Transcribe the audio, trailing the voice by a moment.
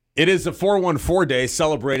It is a 414 day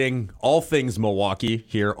celebrating all things Milwaukee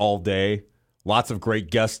here all day. Lots of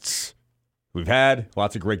great guests we've had,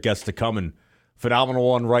 lots of great guests to come, and phenomenal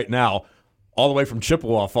one right now, all the way from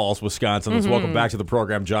Chippewa Falls, Wisconsin. Let's welcome back to the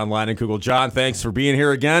program, John Leinenkugel. John, thanks for being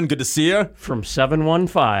here again. Good to see you. From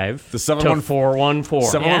 715 to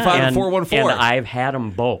 414. 715 to 414. And I've had them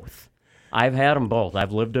both.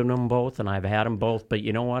 I've lived in them both, and I've had them both. But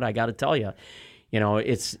you know what? I got to tell you,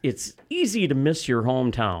 it's easy to miss your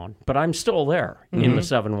hometown, but I'm still there in the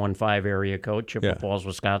 715 area code, Chippewa Falls,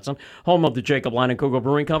 Wisconsin, home of the Jacob Lenienkugel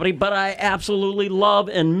Brewing Company. But I absolutely love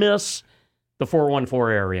and miss the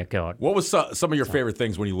 414 area code. What was some of your favorite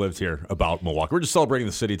things when you lived here about Milwaukee? We're just celebrating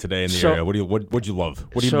the city today in the area. What'd you love?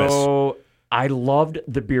 What do you miss? So I loved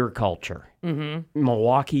the beer culture.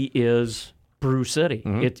 Milwaukee is Brew City.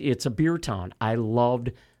 It's a beer town. I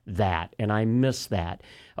loved that, and I miss that.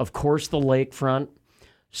 Of course, the lakefront,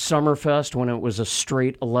 Summerfest, when it was a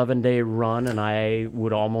straight 11-day run, and I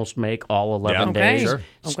would almost make all 11 days. Sure.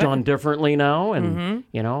 It's done differently now, and,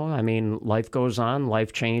 life goes on,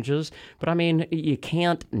 life changes. But, you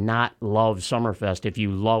can't not love Summerfest if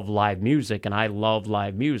you love live music, and I love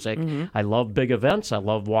live music. I love big events. I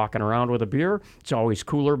love walking around with a beer. It's always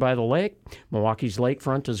cooler by the lake. Milwaukee's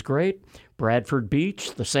lakefront is great. Bradford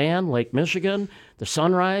Beach, the sand, Lake Michigan, the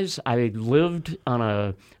sunrise. I lived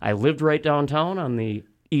right downtown on the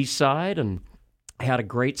east side and had a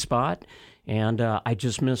great spot, and I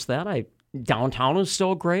just missed that. Downtown is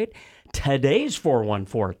still great. Today's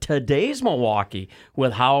 414, today's Milwaukee,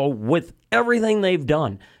 with everything they've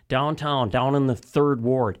done downtown, down in the 3rd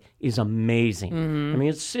Ward, is amazing.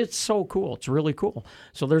 It's so cool. It's really cool.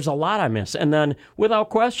 So there's a lot I miss. And then, without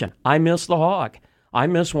question, I miss the Hog. I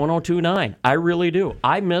miss 102.9. I really do.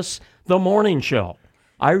 I miss the morning show.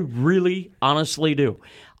 I really, honestly do.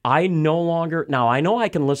 I know I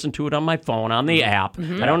can listen to it on my phone, on the app.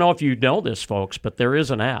 I don't know if you know this, folks, but there is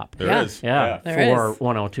an app. There is. Yeah, there for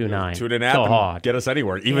 102.9. Tune in app and get us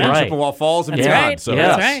anywhere, even in Chippewa Falls and That's beyond. right. So,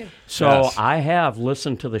 That's right. So I have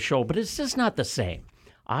listened to the show, but it's just not the same.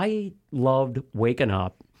 I loved waking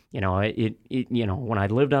up. When I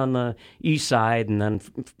lived on the east side and then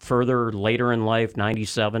further later in life,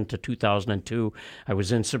 97 to 2002, I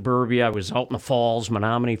was in suburbia. I was out in the falls,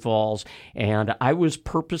 Menominee Falls, and I was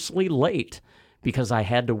purposely late because I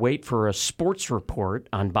had to wait for a sports report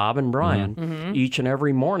on Bob and Brian each and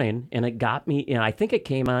every morning, and it got me, and I think it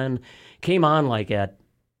came on like at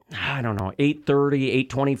 8:30,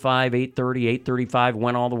 8:25, 8:30, 8:35,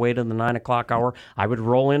 went all the way to the 9 o'clock hour. I would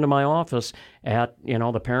roll into my office at,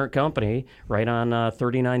 the parent company right on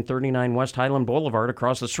 3939 West Highland Boulevard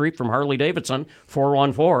across the street from Harley-Davidson,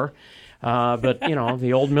 414. But,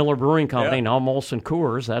 the old Miller Brewing Company, now Molson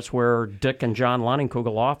Coors, that's where Dick and John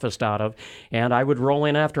Leinenkugel officed out of. And I would roll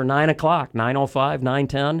in after 9 o'clock, 9:05,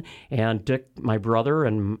 9:10, and Dick, my brother,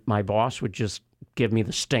 and my boss would just give me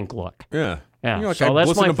the stink look. Yeah. Yeah, so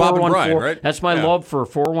that's my 414. Right? That's my love for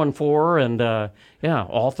 414, and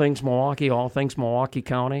all things Milwaukee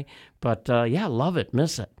County. But love it,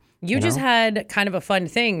 miss it. You just had kind of a fun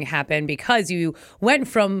thing happen because you went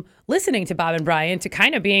from listening to Bob and Brian to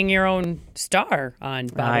kind of being your own star on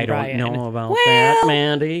Bob and Brian. I don't know about that,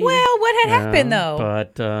 Mandy. Well, what had happened though?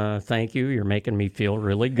 But thank you. You're making me feel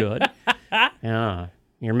really good. Yeah.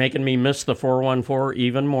 You're making me miss the 414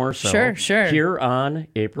 even more so. Sure. Here on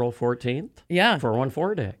April 14th. Yeah.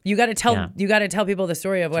 414 day. You got to tell people the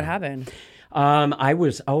story of what happened. I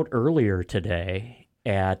was out earlier today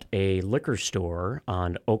at a liquor store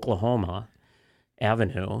on Oklahoma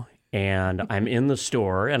Avenue, and I'm in the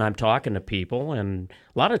store and I'm talking to people, and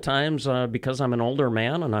a lot of times because I'm an older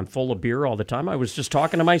man and I'm full of beer all the time, I was just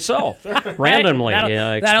talking to myself randomly,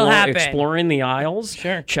 that'll happen. Exploring the aisles,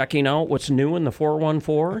 checking out what's new in the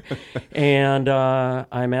 414, and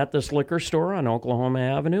I'm at this liquor store on Oklahoma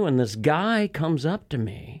Avenue, and this guy comes up to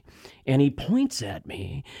me and he points at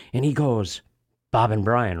me and he goes, "Bob and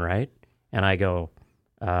Brian, right?" And I go,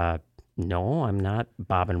 "No, I'm not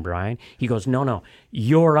Bob and Brian." He goes, No,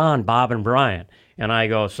 you're on Bob and Brian. And I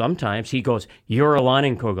go, "Sometimes." He goes, "You're a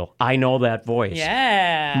Lenienkugel. I know that voice."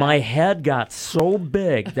 Yeah. My head got so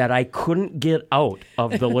big that I couldn't get out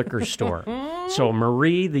of the liquor store. So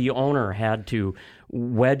Marie, the owner, had to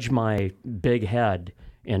wedge my big head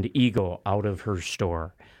and ego out of her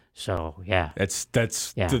store. So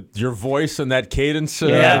that's your voice and that cadence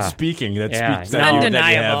speaking. It's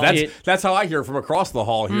undeniable. That's how I hear from across the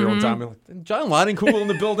hall here. One time, like, John Leinenkugel in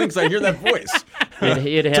the building, because I hear that voice.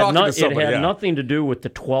 It had nothing to do with the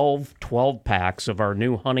 12 packs of our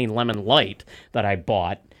new Honey Lemon Light that I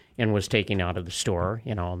bought and was taking out of the store.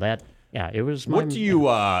 Yeah, it was. What do you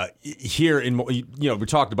hear in, we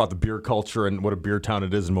talked about the beer culture and what a beer town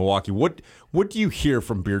it is in Milwaukee. What do you hear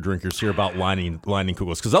from beer drinkers here about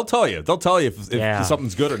Leinenkugels? Because they'll tell you if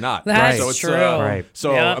something's good or not. That's so it's, true. Right.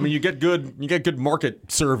 So Yep. I mean, you get good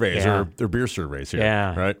market surveys or beer surveys here.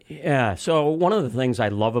 Yeah. Right. Yeah. So one of the things I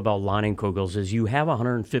love about Leinenkugels is you have a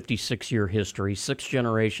 156-year history, 6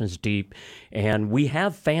 generations deep, and we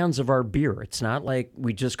have fans of our beer. It's not like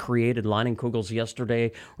we just created Leinenkugels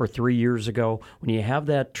yesterday or 3 years ago. When you have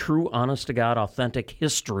that true, honest-to-God, authentic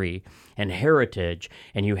history and heritage,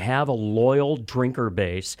 and you have a loyal drinker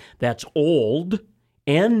base that's old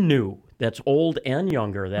and new, that's old and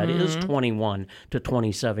younger, that is 21 to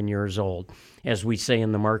 27 years old, as we say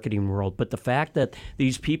in the marketing world. But the fact that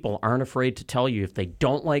these people aren't afraid to tell you if they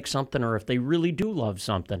don't like something or if they really do love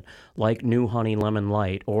something, like New Honey Lemon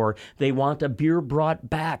Light, or they want a beer brought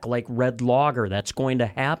back like Red Lager, that's going to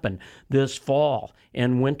happen this fall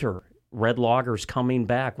and winter. Red Lager's coming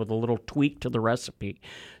back with a little tweak to the recipe.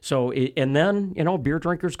 So, and then, beer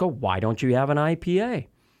drinkers go, why don't you have an IPA?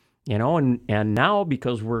 And now,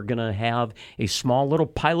 because we're going to have a small little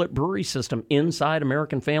pilot brewery system inside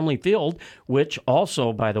American Family Field, which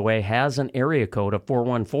also, by the way, has an area code of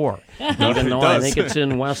 414. Even though I think it's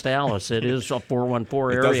in West Allis, it is a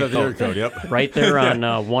 414 area code. It does have the area code, yep. Right there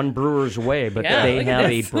on One Brewer's Way. But they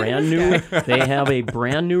have a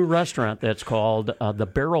brand new restaurant that's called the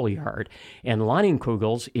Barrel Yard, and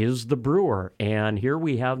Lenienkugels is the brewer. And here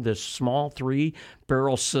we have this small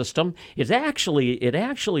 3-barrel system. It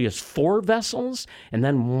actually is 4 vessels and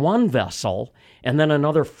then 1 vessel and then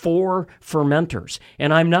another 4 fermenters.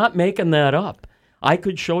 And I'm not making that up. I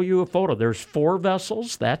could show you a photo. There's 4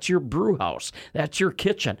 vessels. That's your brew house. That's your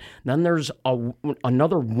kitchen. Then there's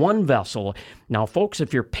another 1 vessel. Now, folks,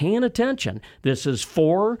 if you're paying attention, this is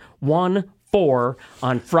 4-1-4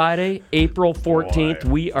 on Friday, April 14th.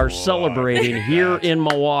 We are celebrating here in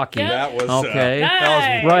Milwaukee. That was okay.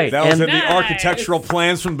 That was right. That was in the architectural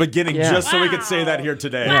plans from the beginning, just so we could say that here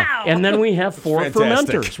today. Yeah. And then we have 4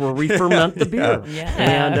 fermenters where we ferment the beer. Yeah.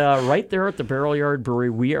 And right there at the Barrel Yard Brewery,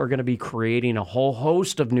 we are going to be creating a whole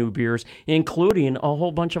host of new beers, including a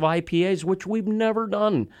whole bunch of IPAs, which we've never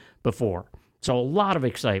done before. So a lot of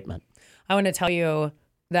excitement. I want to tell you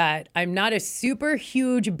that I'm not a super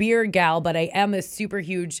huge beer gal, but I am a super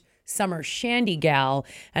huge summer shandy gal.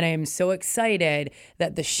 And I am so excited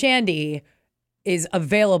that the shandy is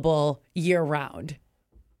available year round.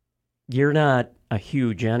 You're not a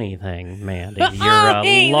huge anything, Mandy. You're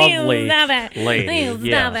a lovely lady.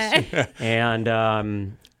 Yes.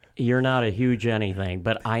 And you're not a huge anything,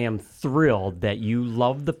 but I am thrilled that you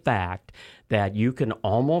love the fact that you can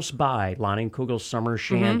almost buy Leinenkugel Summer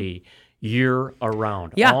Shandy year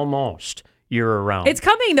around. Yeah. Almost year around. It's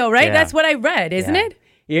coming though, right? Yeah. That's what I read, isn't it?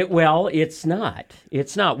 Well, it's not.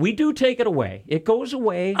 It's not. We do take it away. It goes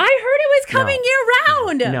away. I heard it was coming year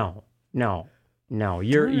round. No.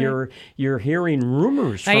 You're hearing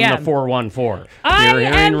rumors from the 414. I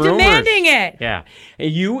am demanding it. Yeah.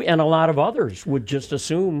 You and a lot of others would just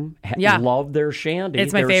assume love their shandy.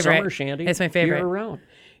 It's my favorite. Summer shandy. It's my favorite. Year round.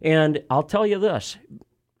 And I'll tell you this.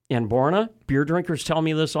 And Borna, beer drinkers tell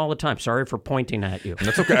me this all the time. Sorry for pointing at you.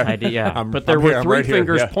 That's okay. But there were 3 right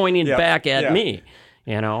fingers here. pointing back at me.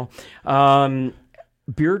 Beer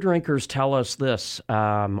drinkers tell us this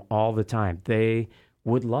all the time. They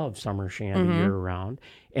would love summer shandy year round,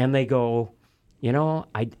 and they go,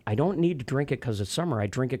 I don't need to drink it because it's summer. I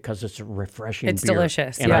drink it because it's a refreshing beer. It's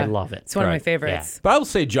delicious, and I love it. It's one of my favorites. But I will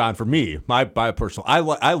say, John, for me, my personal,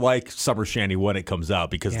 I like summer shandy when it comes out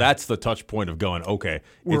because that's the touch point of going, okay,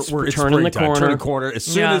 it's turning the corner. Turning the corner. As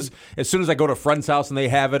soon as I go to a friend's house and they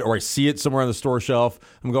have it, or I see it somewhere on the store shelf,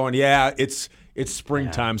 I'm going, it's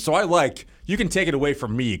springtime. So you can take it away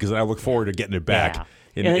from me because I look forward to getting it back.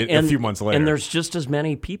 In a few months later. And there's just as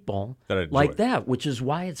many people that like that, which is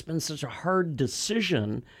why it's been such a hard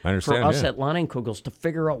decision for us at Leinenkugels to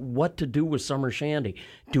figure out what to do with summer shandy.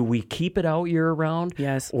 Do we keep it out year-round?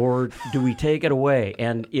 Yes. Or do we take it away?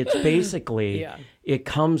 And it's basically, it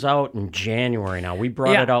comes out in January now. We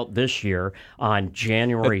brought it out this year on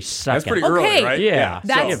January 2nd. That's pretty early, right? Yeah.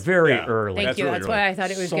 That's very early. Thank you. That's why I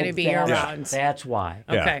thought it was going to be year-round. That's why.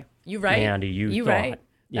 Okay. You right. Andy, you thought. Right.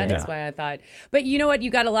 That is why I thought. But you know what? You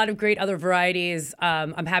got a lot of great other varieties.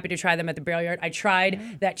 I'm happy to try them at the Barrel Yard. I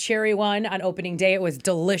tried that cherry one on opening day. It was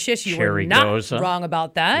delicious. You were not wrong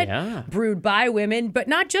about that. Yeah. Brewed by women, but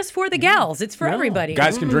not just for the gals. It's for everybody.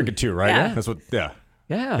 Guys can drink it too, right? Yeah. That's what. Yeah.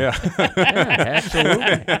 Yeah,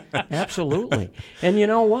 absolutely. And you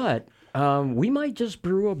know what? We might just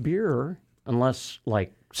brew a beer, unless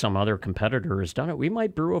like some other competitor has done it. We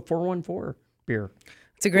might brew a 414 beer.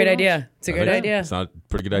 It's a great idea. It's a great idea. It's not a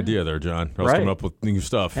pretty good idea there, John. I was Right. coming up with new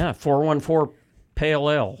stuff. Yeah, 414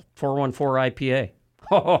 Pale Ale, 414 IPA.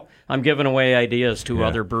 Oh, I'm giving away ideas to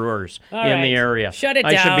other brewers All in right. the area. Shut it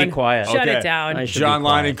I down. should be quiet. Shut Okay. it down. I should John be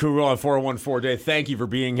quiet. Leinenkugel on 414 Day. Thank you for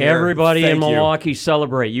being here. Everybody Thank in you. Milwaukee,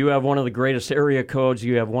 celebrate. You have one of the greatest area codes.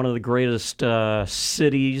 You have one of the greatest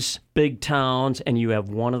cities, big towns, and you have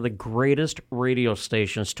one of the greatest radio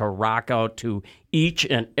stations to rock out to each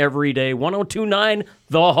and every day. 102.9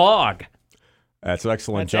 The Hog. That's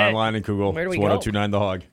excellent. That's John it. Leinenkugel. Where do we It's go? 102.9 The Hog.